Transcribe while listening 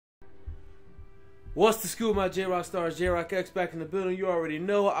What's the scoop, my J-Rock stars? JayrockX back in the building. You already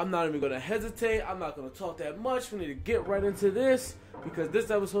know. I'm not even going to hesitate. I'm not going to talk that much. We need to get right into this because this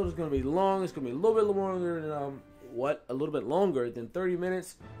episode is going to be long. It's going to be a little bit longer than, a little bit longer than 30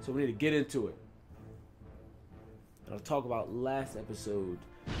 minutes. So we need to get into it. And I'll talk about last episode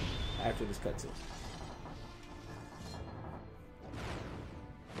after this cutscene.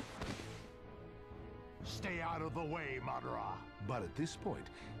 Stay out of the way, Madara. But at this point,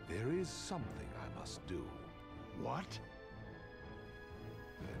 there is something I must do. What?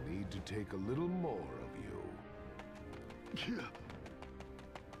 I need to take a little more of you.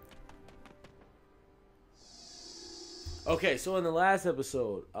 Okay, so in the last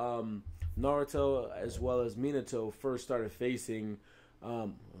episode, Naruto as well as Minato first started facing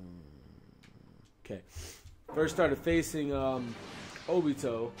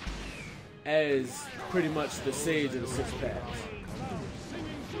Obito as pretty much the sage of the six paths.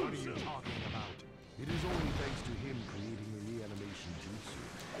 What are you talking about? It is only thanks to him creating the reanimation jutsu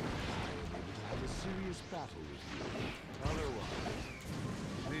I am able to have a serious battle with you. Otherwise,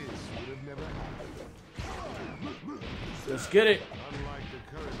 this would have never happened. Let's get it. Unlike the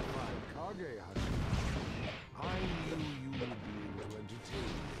current fight, Kage Hashirama, I knew you would be able to entertain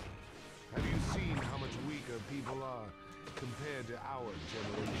me. Have you seen how much weaker people are compared to our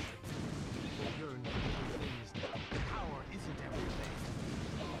generation? Power isn't everything.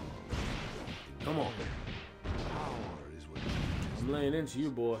 Come on. Power is what I'm laying into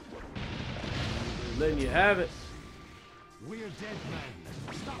you, boy. Letting you have it. We're dead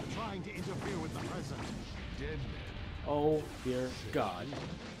men. Stop trying to interfere with the present. dead men. Oh, dear God.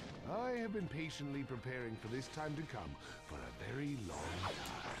 I have been patiently preparing for this time to come for a very long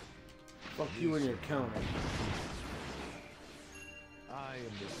time. Fuck you and your counter. I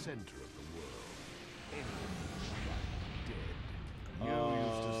am the center of the world. Anyone dead. You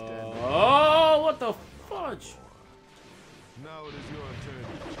used to stand. Oh, what the fudge? Now it is your turn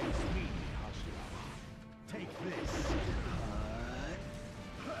to chase me, Hashirama. Take this.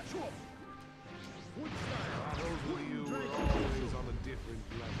 Battles with you were always on a different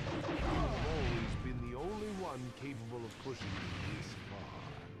level. You have always been the only one capable of pushing me this far.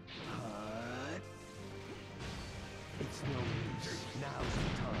 It's no use. Now's the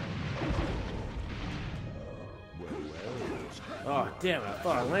time. Well. Oh, damn it. I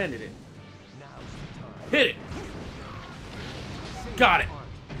thought I landed it. Now's the time. Hit it. Got it.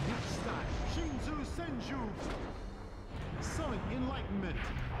 Shinzu Senju. Summon enlightenment.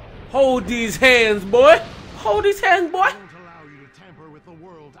 Hold these hands, boy. Hold these hands, boy. I won't allow you to tamper with the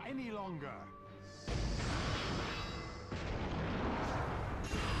world any longer.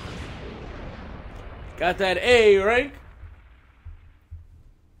 Got that A rank.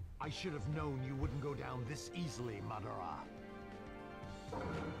 I should have known you wouldn't go down this easily, Madara.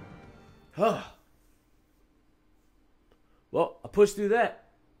 Huh. Well, I pushed through that.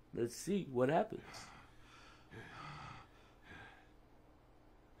 Let's see what happens.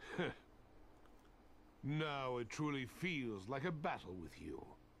 Now it truly feels like a battle with you.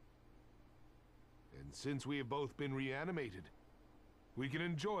 And since we have both been reanimated, we can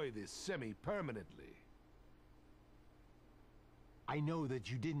enjoy this semi-permanently. I know that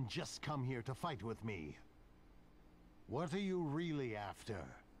you didn't just come here to fight with me. What are you really after?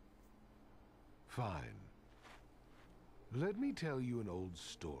 Fine. Let me tell you an old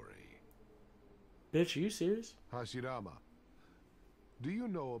story. Bitch, are you serious? Hashirama, do you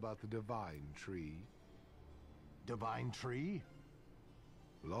know about the Divine Tree? Divine Tree?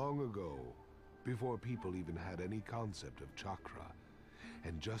 Long ago, before people even had any concept of chakra,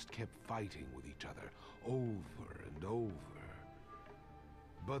 and just kept fighting with each other over and over.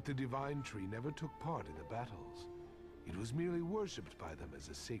 But the Divine Tree never took part in the battles. It was merely worshipped by them as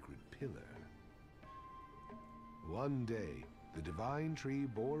a sacred pillar. One day, the Divine Tree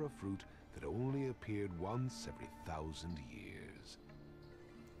bore a fruit that only appeared once every 1,000 years.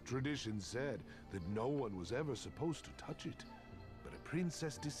 Tradition said that no one was ever supposed to touch it, but a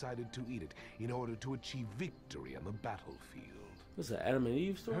princess decided to eat it in order to achieve victory on the battlefield. What's that, Adam and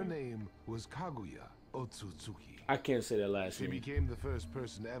Eve story? Her name was Kaguya Otsutsuki. I can't say that last She name. became the first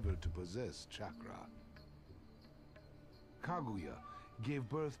person ever to possess chakra. Kaguya gave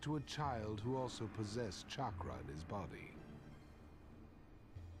birth to a child who also possessed chakra in his body.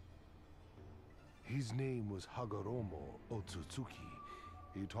 His name was Hagoromo Otsutsuki.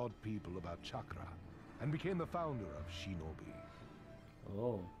 He taught people about chakra and became the founder of Shinobi.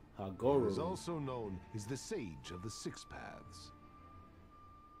 Oh, He Hagoro. is also known as the Sage of the Six Paths.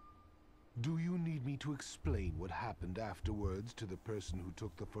 Do you need me to explain what happened afterwards to the person who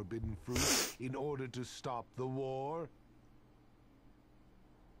took the forbidden fruit in order to stop the war?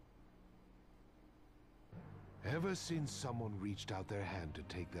 Ever since someone reached out their hand to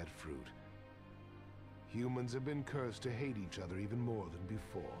take that fruit, humans have been cursed to hate each other even more than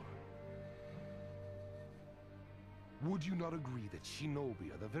before. Would you not agree that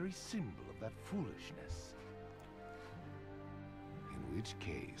shinobi are the very symbol of that foolishness? In which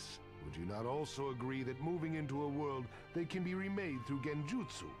case, would you not also agree that moving into a world that can be remade through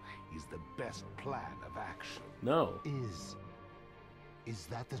genjutsu is the best plan of action? No. Is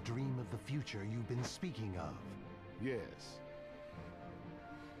that the dream of the future you've been speaking of? Yes.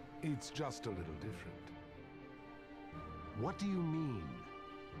 It's just a little different. What do you mean?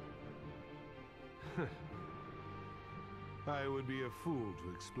 I would be a fool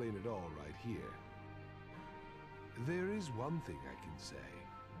to explain it all right here. There is one thing I can say.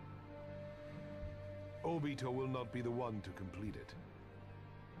 Obito will not be the one to complete it.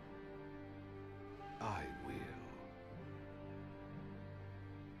 I will.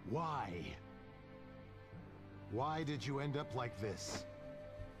 Why? Why did you end up like this?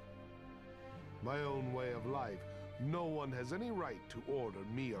 My own way of life. No one has any right to order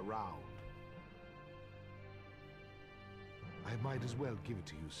me around. I might as well give it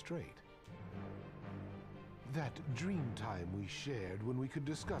to you straight. That dream time we shared when we could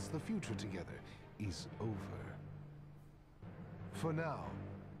discuss the future together is over. For now,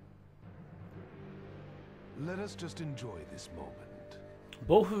 let us just enjoy this moment.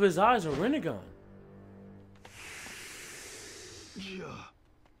 Both of his eyes are Rinnegan.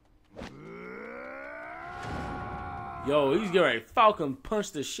 Yo, he's getting ready to Falcon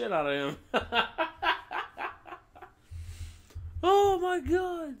punch the shit out of him. Oh my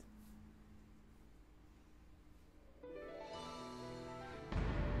god.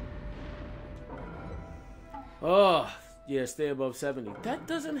 Oh, yeah, stay above 70. That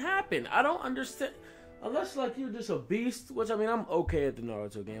doesn't happen. I don't understand. Unless, like, you're just a beast, which, I mean, I'm okay at the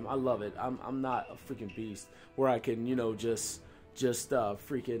Naruto game. I love it. I'm not a freaking beast where I can, you know, just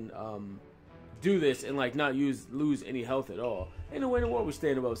freaking, do this and, like, not lose any health at all. Ain't no way in the world we're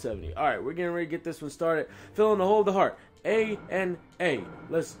staying above 70. All right, we're getting ready to get this one started. Filling the hole of the heart. A and A.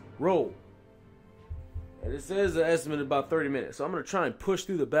 Let's roll. And it says the estimate about 30 minutes. So I'm going to try and push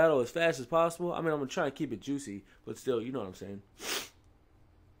through the battle as fast as possible. I mean, I'm going to try and keep it juicy, but still, you know what I'm saying.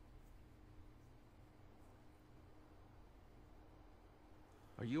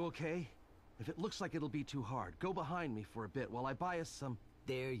 Are you okay? If it looks like it'll be too hard, go behind me for a bit while I buy us some...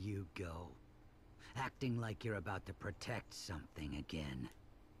 There you go. Acting like you're about to protect something again.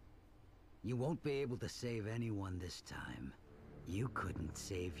 You won't be able to save anyone this time. You couldn't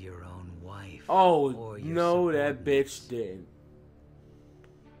save your own wife. Oh, no, that bitch did.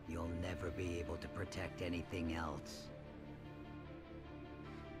 You'll never be able to protect anything else.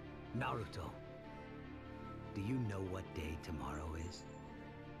 Naruto, do you know what day tomorrow is?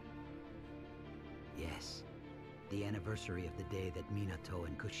 Yes, the anniversary of the day that Minato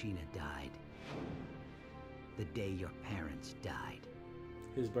and Kushina died. The day your parents died.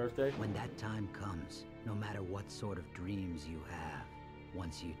 His birthday? When that time comes, no matter what sort of dreams you have,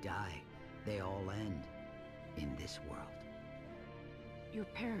 once you die, they all end in this world. Your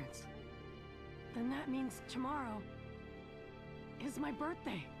parents. Then that means tomorrow is my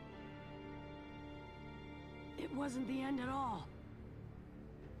birthday. It wasn't the end at all.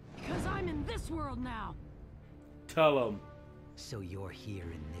 Because I'm in this world now. Tell him. So you're here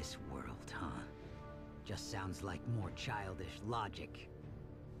in this world, huh? Just sounds like more childish logic.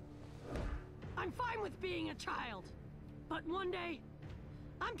 I'm fine with being a child. But one day,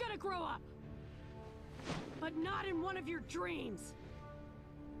 I'm gonna grow up. But not in one of your dreams.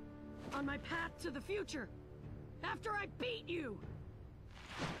 On my path to the future. After I beat you.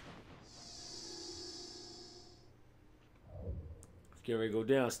 Get ready to go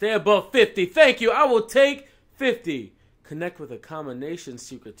down. Stay above 50. Thank you. I will take 50. Connect with a combination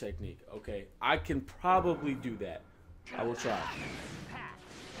secret technique. Okay, I can probably do that. I will try.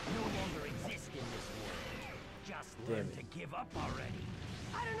 No longer exist in this world. Just learn to give up already.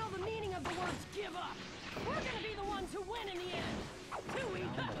 I don't know the meaning of the words give up. We're gonna be the ones who win in the end. Too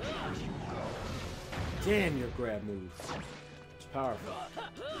easy. Damn your grab moves. It's powerful.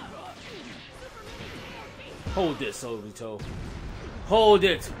 Hold this, Obito. Hold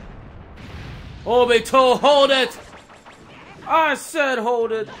it. Obito, hold it. I said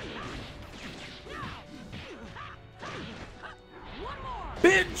hold it.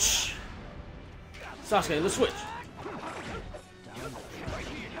 Bitch. Sasuke, let's switch.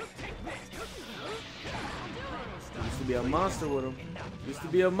 Used to be a monster with him. Used to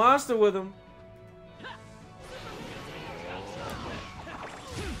be a monster with him.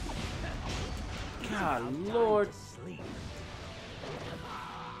 God, Lord.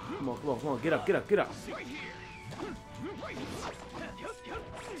 Come on, come on, come on. Get up, get up, get up.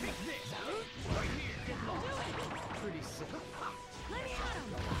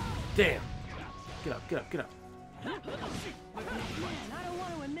 Damn. Get up, get up, get up. Man, I don't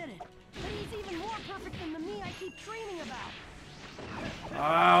want to admit it, but he's even more perfect than the me I keep dreaming about.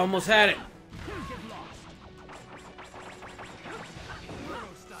 Ah, almost had it.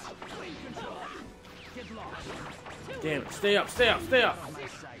 Damn it. Stay up, stay up, stay up.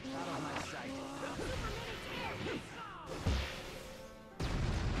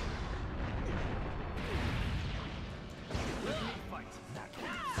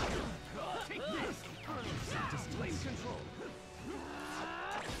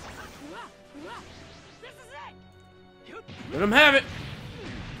 Let him have it.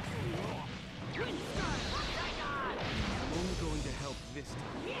 I'm only going to help this time.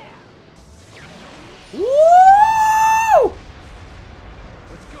 Woo!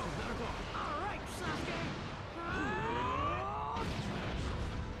 Let's go, Naruto. All right,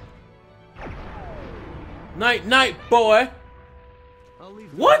 Sasuke. Night, night, boy. I'll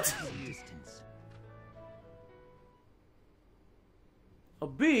leave What? some distance. A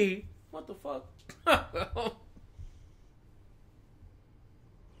bee? What the fuck?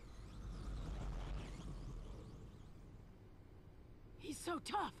 He's so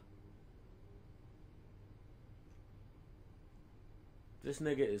tough. This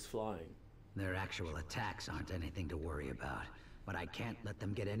nigga is flying. Their actual attacks aren't anything to worry about, but I can't let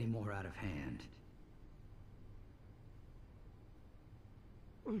them get any more out of hand.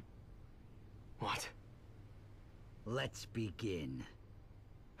 What? Let's begin.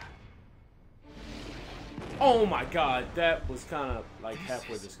 Oh my god, that was kind of like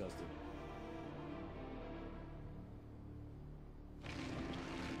halfway disgusting.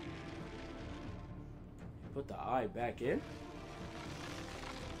 Put the eye back in?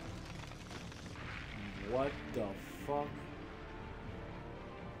 What the fuck?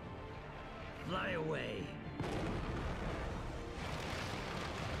 Fly away.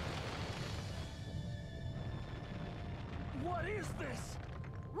 What is this?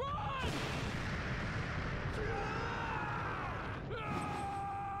 Run!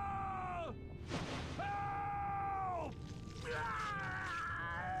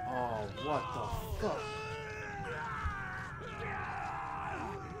 Oh, what the fuck?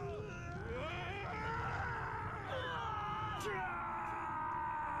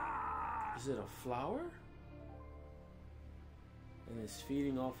 Is it a flower? And it's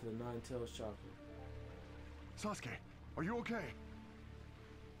feeding off of the Nine Tails chocolate. Sasuke, are you okay?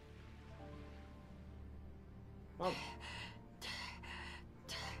 Oh.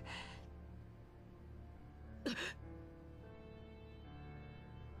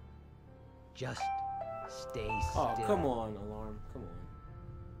 Just stay Oh, still. come on, alarm. Come on.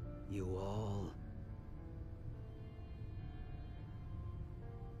 You all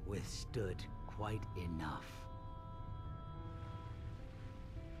withstood quite enough.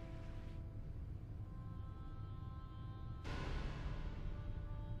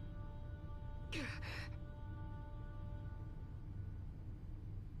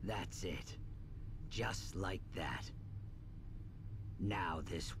 That's it. Just like that. Now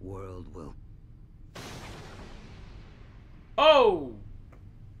this world will... Oh!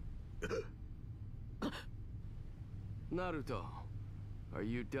 Naruto, are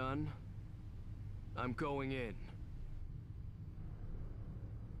you done? I'm going in.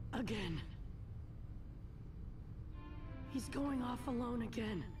 Again. He's going off alone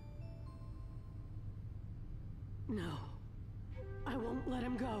again. No. I won't let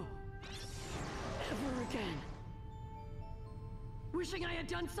him go. Ever again. Wishing I had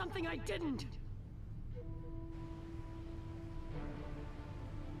done something I didn't.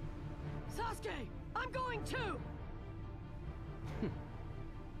 Sasuke, I'm going too!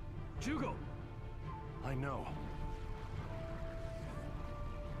 Jugo! I know.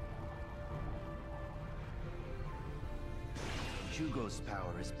 Jugo's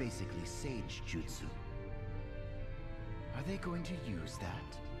power is basically Sage Jutsu. Are they going to use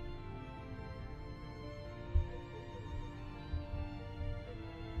that?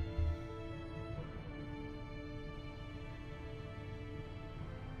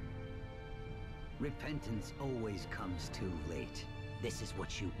 Repentance always comes too late. This is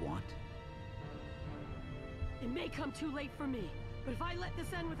what you want? It may come too late for me, but if I let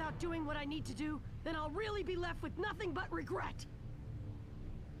this end without doing what I need to do, then I'll really be left with nothing but regret.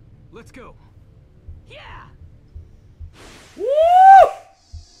 Let's go. Yeah! Woo!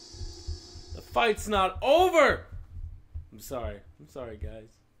 The fight's not over! I'm sorry. I'm sorry, guys.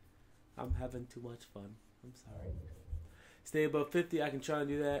 I'm having too much fun. I'm sorry. Stay above 50. I can try and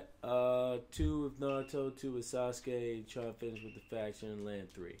do that. 2 with Naruto, 2 with Sasuke. Try and finish with the faction.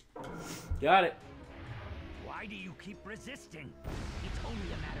 Land 3. Got it. Why do you keep resisting? It's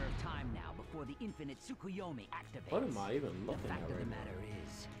only a matter of time now before the infinite Tsukuyomi activates. What am I even looking The fact at of right the now? matter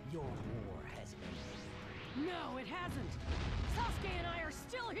is, your war has ended. No, it hasn't. Sasuke and I are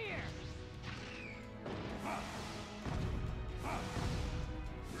still here.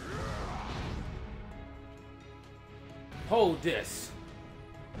 Hold this.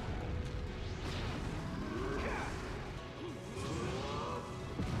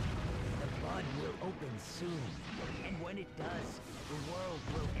 The bud will open soon, and when it does, the world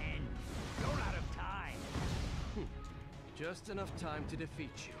will end. You're out of time. Just enough time to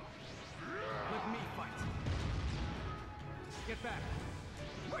defeat you. Let me fight. Get back.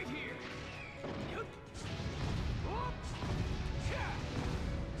 Right here.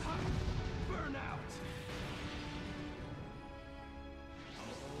 Burn out.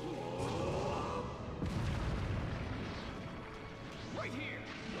 Right here.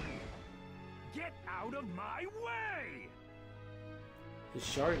 Get out of my way! His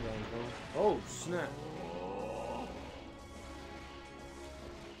Sharingan, bro. Oh, snap.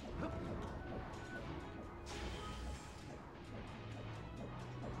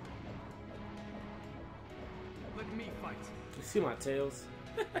 Let me fight. You see my tails?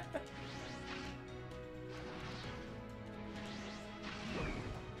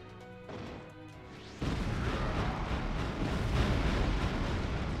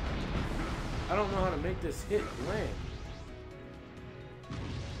 I don't know how to make this hit land.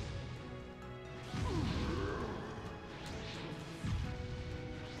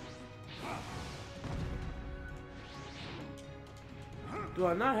 Do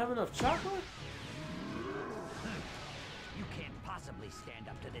I not have enough chocolate? You can't possibly stand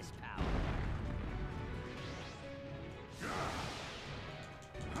up to this power.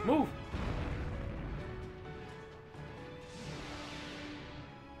 Move!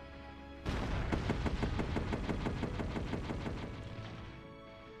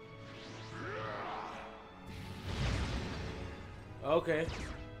 Okay.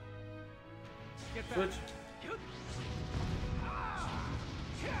 Get back. Switch.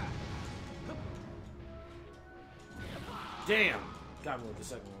 Damn! Got me with the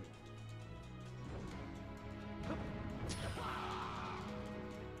second one.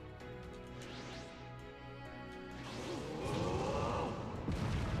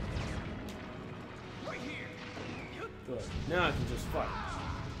 Good. Now I can just fight.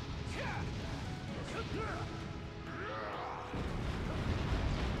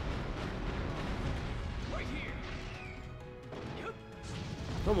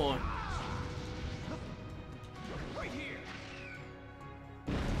 Come on.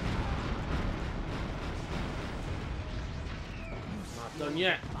 Not done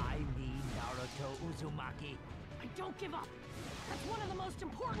yet. By me, Naruto Uzumaki. I don't give up. That's one of the most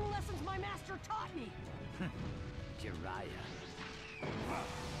important lessons my master taught me. Jiraiya.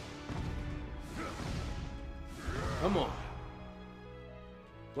 Come on.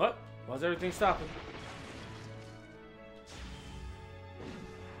 What? Why's everything stopping?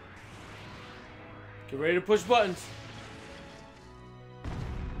 Get ready to push buttons.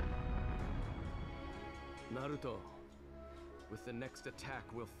 Naruto, with the next attack,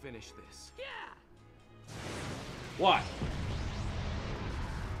 we'll finish this. Yeah! Why?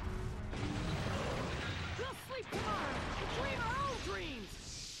 We'll sleep tomorrow and dream our own dreams!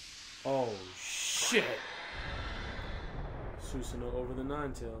 Oh, shit. Susanoo over the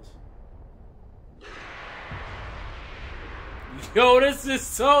Nine Tails. Yo, this is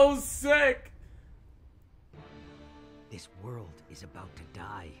so sick! This world is about to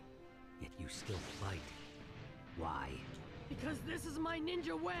die, yet you still fight. Why? Because this is my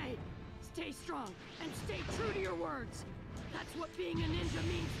ninja way. Stay strong and stay true to your words. That's what being a ninja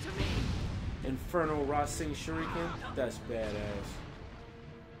means to me. Inferno Racing Shuriken? That's badass.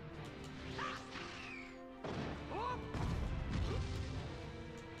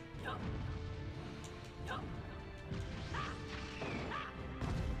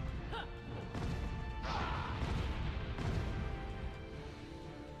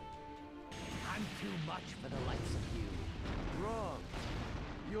 I'm too much for the likes of you. Wrong.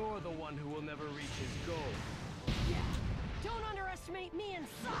 You're the one who will never reach his goal. Yeah, don't underestimate me and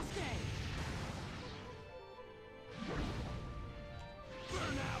Sasuke.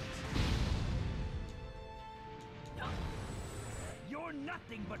 Burn out! You're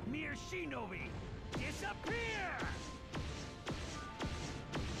nothing but mere shinobi! Disappear!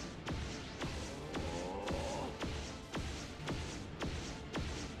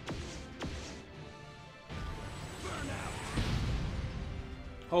 Burn out!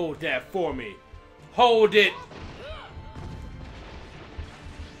 Hold that for me. Hold it.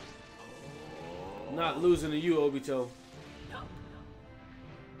 Not losing to you, Obito.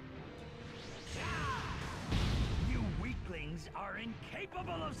 You weaklings are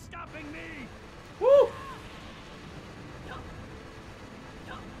incapable of stopping me! Woo!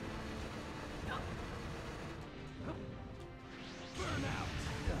 Burn out!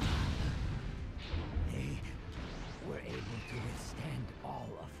 They were able to withstand all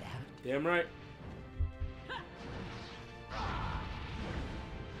of that. Damn right.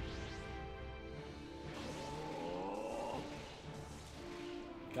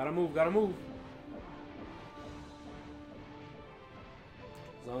 Gotta move, gotta move.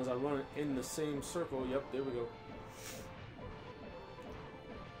 As long as I run it in the same circle. Yep, there we go.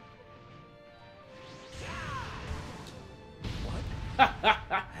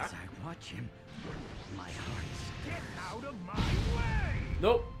 As I watch him, my heart's Get out of my way!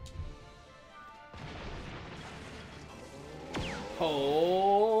 Nope.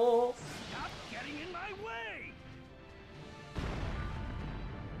 Oh. Stop getting in my way!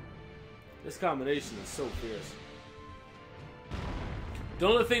 This combination is so fierce. The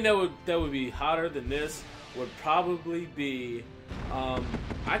only thing that would be hotter than this would probably be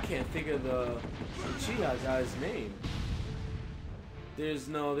I can't think of the Uchiha guy's name. There's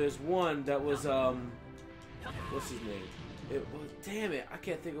one that was what's his name? It was, damn it, I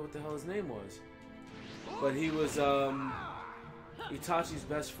can't think of what the hell his name was. But he was Itachi's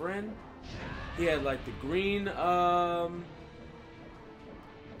best friend. He had like the green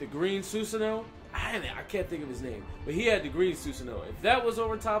Susanoo. I can't think of his name, but he had the green Susanoo. If that was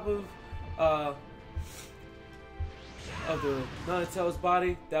over top of the Donatello's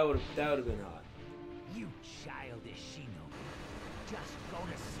body, that would have been hot. You childish Shinobi. Just go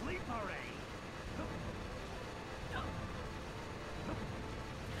to sleep already!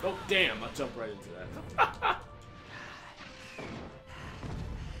 Oh damn! I jumped right into that.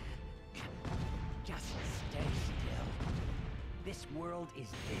 Just stay still. This world is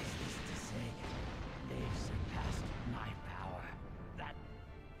business to say. They've surpassed my power.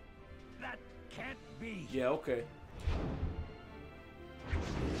 That can't be! Yeah, okay.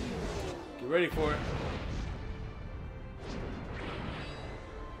 Get ready for it.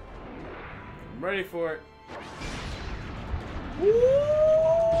 I'm ready for it. Woo!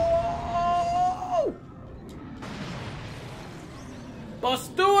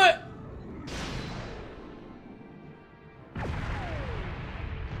 Bust through it!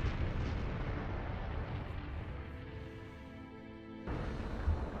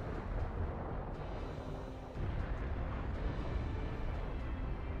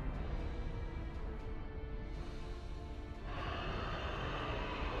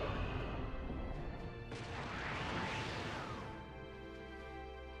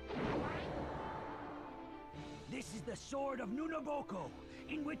 This is the sword of Nunaboko,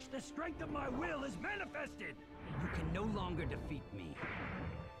 in which the strength of my will is manifested! You can no longer defeat me.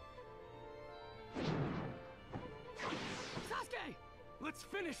 Sasuke! Let's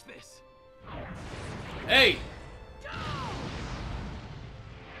finish this! Hey!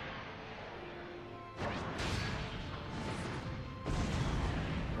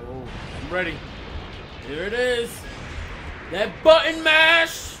 Oh, I'm ready. Here it is. That button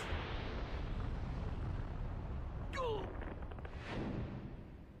mash!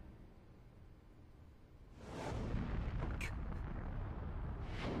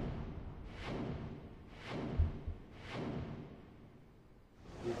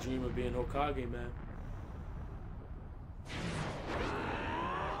 You dream of being Hokage, man.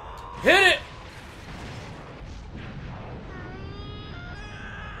 Hit it!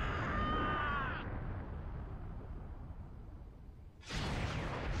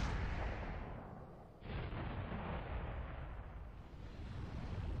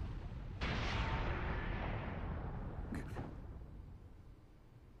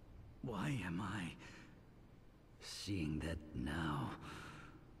 Why am I seeing that now?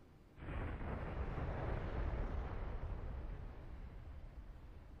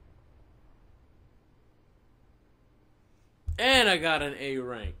 And I got an A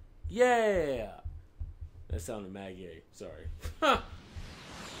rank. Yeah! That sounded mad gay. Sorry. There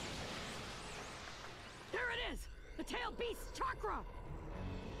it is! The tail beast's chakra!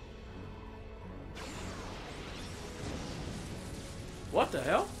 What the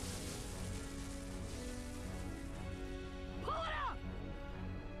hell? Pull it out!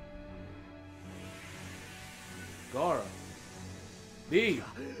 Gara. B.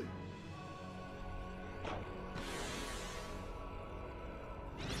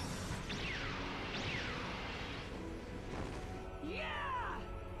 Yeah!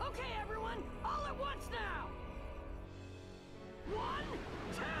 1,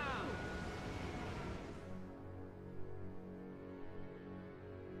 2!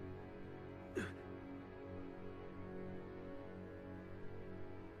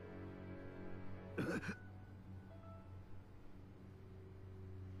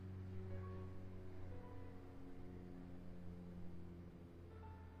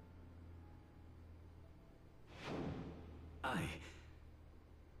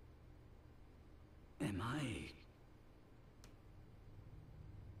 Am I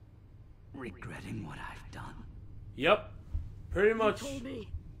regretting what I've done? Yep. Pretty You much. told me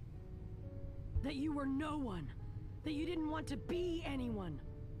that you were no one, that you didn't want to be anyone.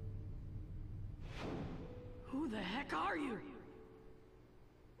 Who the heck are you?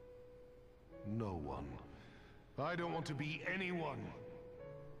 No one. I don't want to be anyone.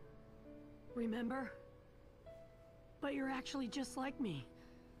 Remember? But you're actually just like me.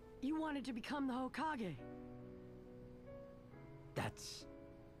 You wanted to become the Hokage. That's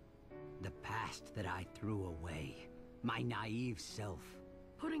the past that I threw away. My naive self.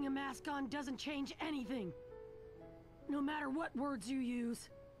 Putting a mask on doesn't change anything. No matter what words you use.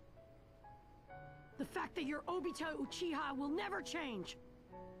 The fact that you're Obito Uchiha will never change.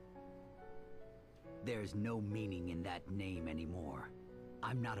 There's no meaning in that name anymore.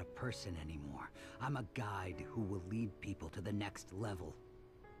 I'm not a person anymore. I'm a guide who will lead people to the next level.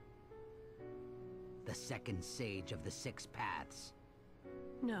 The second sage of the 6 paths.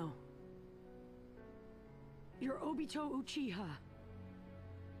 No. You're Obito Uchiha.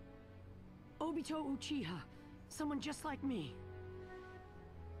 Obito Uchiha. Someone just like me.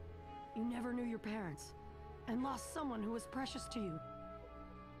 You never knew your parents, and lost someone who was precious to you.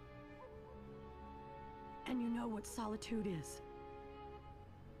 And you know what solitude is.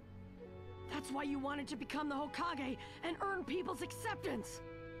 That's why you wanted to become the Hokage and earn people's acceptance.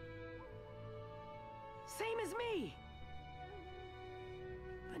 Same as me.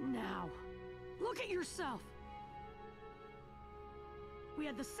 But now, look at yourself. We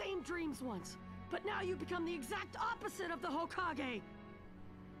had the same dreams once, but now you become the exact opposite of the Hokage.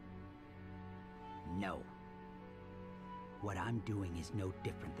 No. What I'm doing is no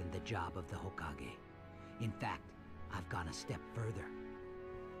different than the job of the Hokage. In fact, I've gone a step further.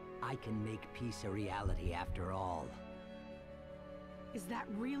 I can make peace a reality after all. Is that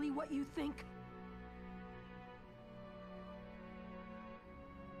really what you think?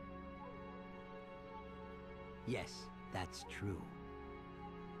 Yes, that's true.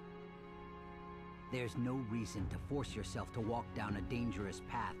 There's no reason to force yourself to walk down a dangerous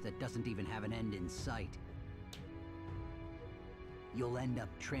path that doesn't even have an end in sight. You'll end up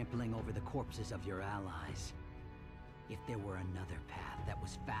trampling over the corpses of your allies. If there were another path that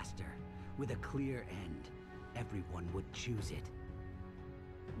was faster, with a clear end, everyone would choose it.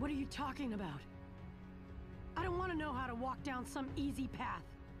 What are you talking about? I don't want to know how to walk down some easy path.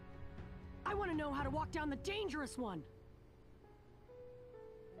 I want to know how to walk down the dangerous one.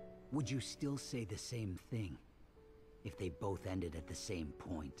 Would you still say the same thing if they both ended at the same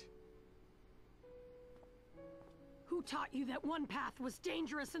point? Who taught you that one path was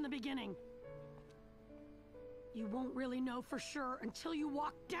dangerous in the beginning? You won't really know for sure until you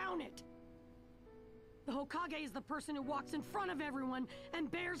walk down it. The Hokage is the person who walks in front of everyone and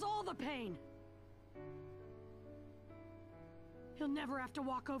bears all the pain. He'll never have to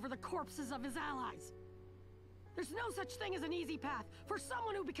walk over the corpses of his allies. There's no such thing as an easy path for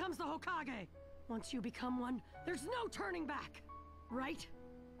someone who becomes the Hokage. Once you become one, there's no turning back, right?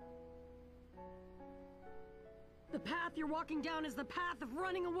 The path you're walking down is the path of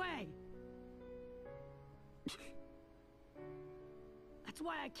running away. That's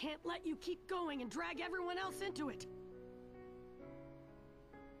why I can't let you keep going and drag everyone else into it.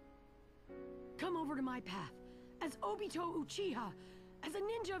 Come over to my path, as Obito Uchiha, as a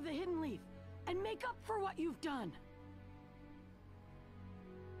ninja of the Hidden Leaf, and make up for what you've done.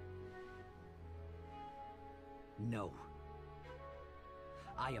 No.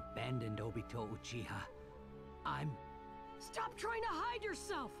 I abandoned Obito Uchiha. Stop trying to hide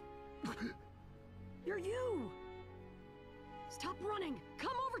yourself! You're you! Stop running!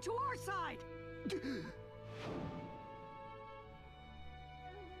 Come over to our side!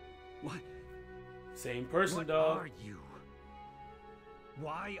 What? Same person, What dog. are you?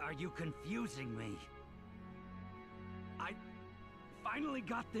 Why are you confusing me? I finally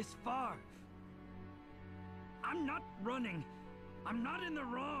got this far. I'm not running. I'm not in the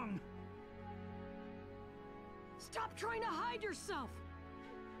wrong. Stop trying to hide yourself!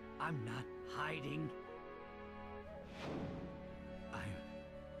 I'm not hiding.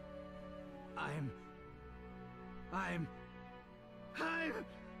 I'm...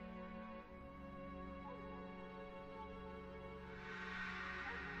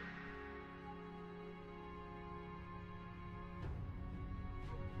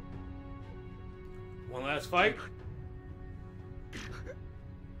 last fight.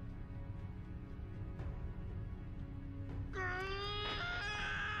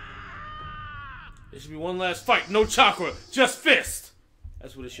 There should be one last fight. No chakra, just fist.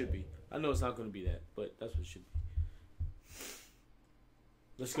 That's what it should be. I know it's not going to be that, but that's what it should be.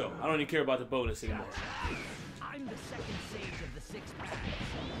 Let's go. I don't even care about the bonus anymore. I'm the second sage of the six paths.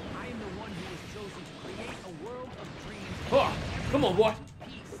 I am the one who was chosen to create a world of dreams. Oh, come on, boy.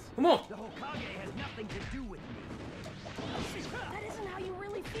 Come on. The Hokage has nothing to do with me. That isn't how you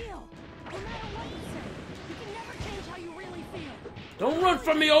really feel. No matter what you say, you can never change how you really feel. Don't run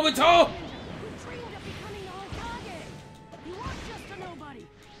from me, Obito! You dreamed of becoming the Hokage. You aren't just a nobody.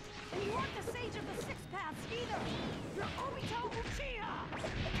 And you aren't the sage of the six paths either. You're Obito Uchiha.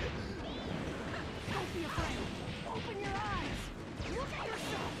 Don't be afraid. Open your eyes. Look at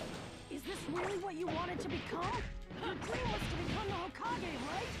yourself. Is this really what you wanted to become? Your dream was to become the Hokage,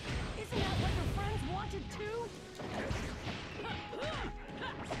 right? Isn't that what your friends wanted too?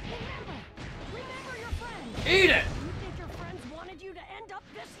 Remember your friends. Eat it! You think your friends wanted you to end up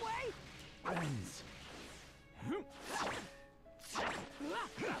this way? Friends.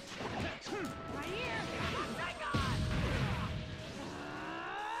 Right here.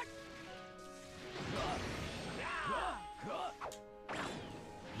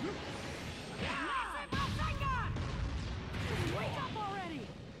 Wake up already!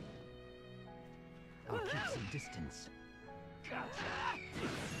 I'll keep some distance.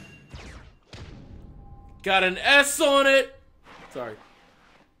 Got an S on it! Sorry.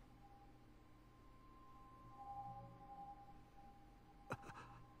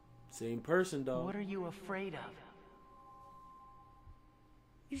 Same person, dog. What are you afraid of?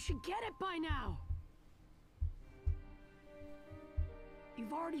 You should get it by now.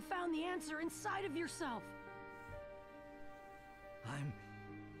 You've already found the answer inside of yourself.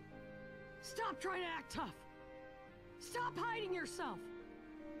 Stop trying to act tough. Stop hiding yourself.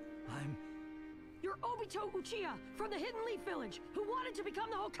 You're Obito Uchiha from the Hidden Leaf Village who wanted to become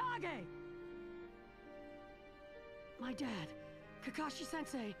the Hokage. My dad,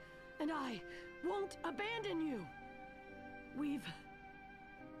 Kakashi-sensei, and I won't abandon you. We've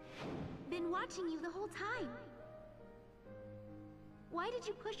been watching you the whole time. Why did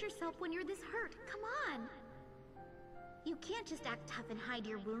you push yourself when you're this hurt? Come on. You can't just act tough and hide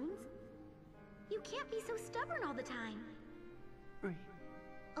your wounds. You can't be so stubborn all the time.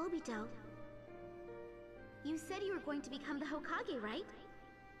 Obito, you said you were going to become the Hokage, right?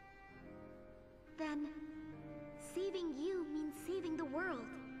 Then, saving you means saving the world.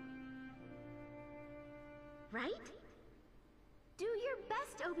 Right? Do your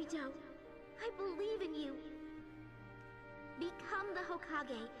best, Obito. I believe in you. Become the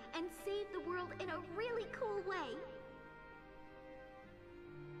Hokage and save the world in a really cool way.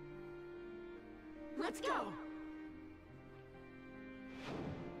 Let's go!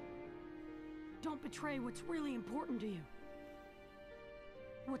 Don't betray what's really important to you.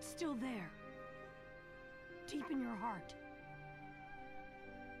 What's still there. Deep in your heart.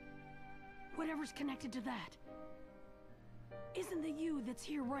 Whatever's connected to that. Isn't the you that's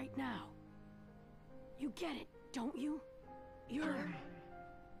here right now. You get it, don't you? You're...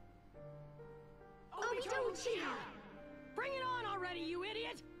 Obito Uchiha! Bring it on already, you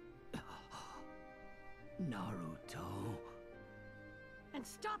idiot! Naruto. And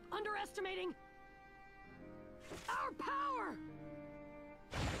stop underestimating our power!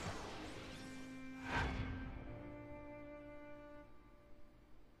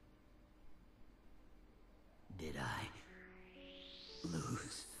 Did I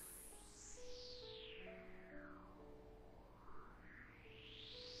lose?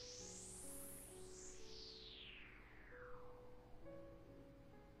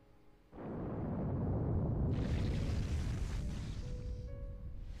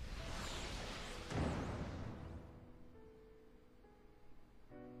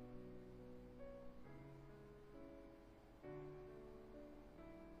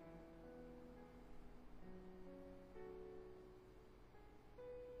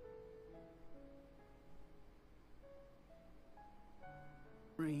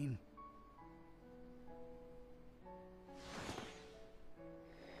 Green.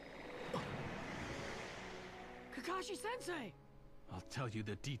 Kakashi-sensei! I'll tell you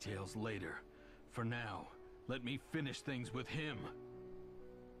the details later. For now, let me finish things with him.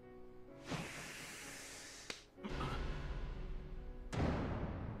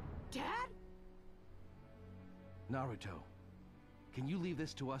 Dad? Naruto, can you leave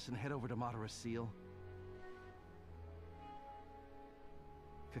this to us and head over to Madara Seal?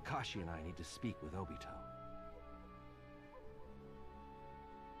 Kakashi and I need to speak with Obito.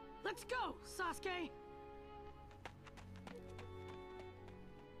 Let's go, Sasuke!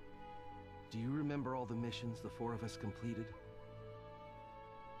 Do you remember all the missions the four of us completed?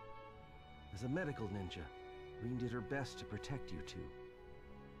 As a medical ninja, Reen did her best to protect you two.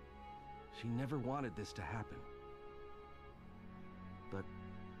 She never wanted this to happen. But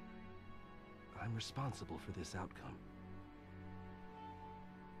I'm responsible for this outcome.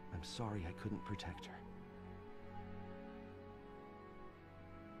 I'm sorry I couldn't protect her.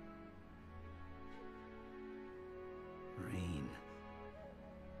 Reen.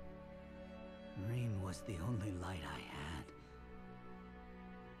 Reen was the only light I had.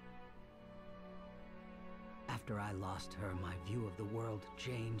 After I lost her, my view of the world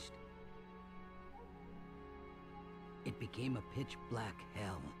changed. It became a pitch-black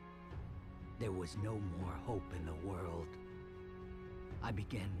hell. There was no more hope in the world. I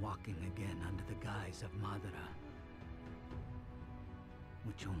began walking again under the guise of Madara,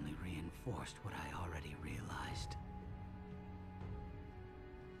 which only reinforced what I already realized.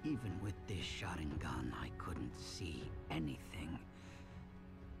 Even with this Sharingan, I couldn't see anything.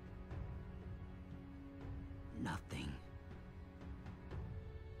 Nothing.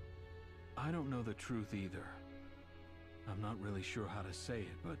 I don't know the truth either. I'm not really sure how to say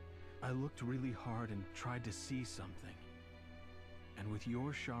it, but I looked really hard and tried to see something. And with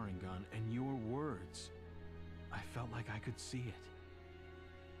your Sharingan and your words, I felt like I could see it.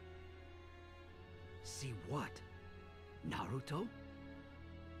 See what? Naruto?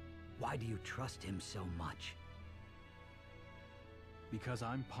 Why do you trust him so much? Because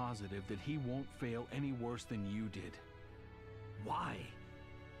I'm positive that he won't fail any worse than you did. Why?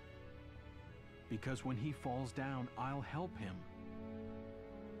 Because when he falls down, I'll help him.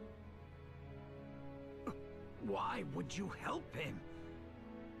 Why would you help him?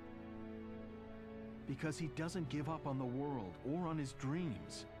 Because he doesn't give up on the world or on his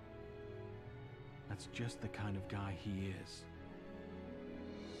dreams. That's just the kind of guy he is.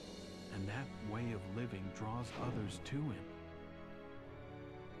 And that way of living draws others to him.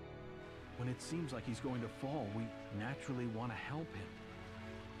 When it seems like he's going to fall, we naturally want to help him.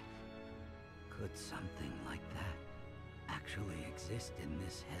 Could something like that actually exist in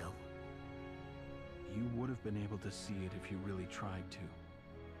this hell? You would have been able to see it if you really tried to.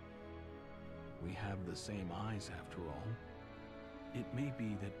 We have the same eyes after all. It may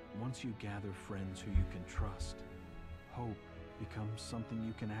be that once you gather friends who you can trust, hope becomes something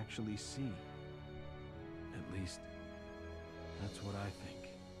you can actually see. At least, that's what I think.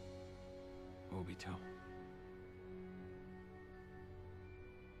 Obito.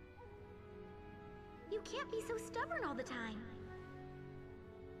 You can't be so stubborn all the time.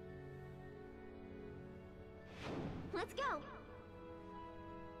 Let's go.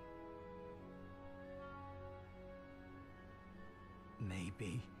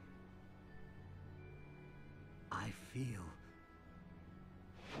 Maybe. I feel.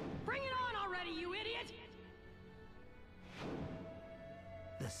 Bring it on already, you idiot!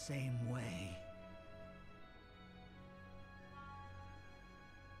 The same way.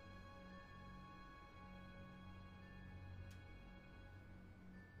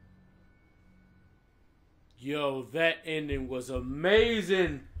 Yo, that ending was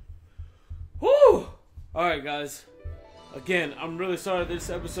amazing. Whew! Alright, guys. Again, I'm really sorry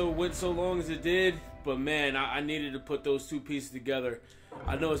this episode went so long as it did. But man, I needed to put those two pieces together.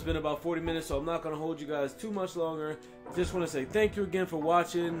 I know it's been about 40 minutes, so I'm not going to hold you guys too much longer. Just want to say thank you again for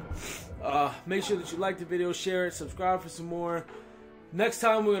watching. Make sure that you like the video, share it, subscribe for some more. Next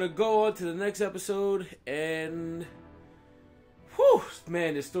time, we're going to go on to the next episode. And, whew,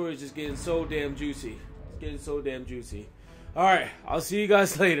 man, this story is just getting so damn juicy. It's getting so damn juicy. Alright, I'll see you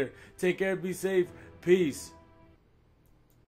guys later. Take care, be safe, peace.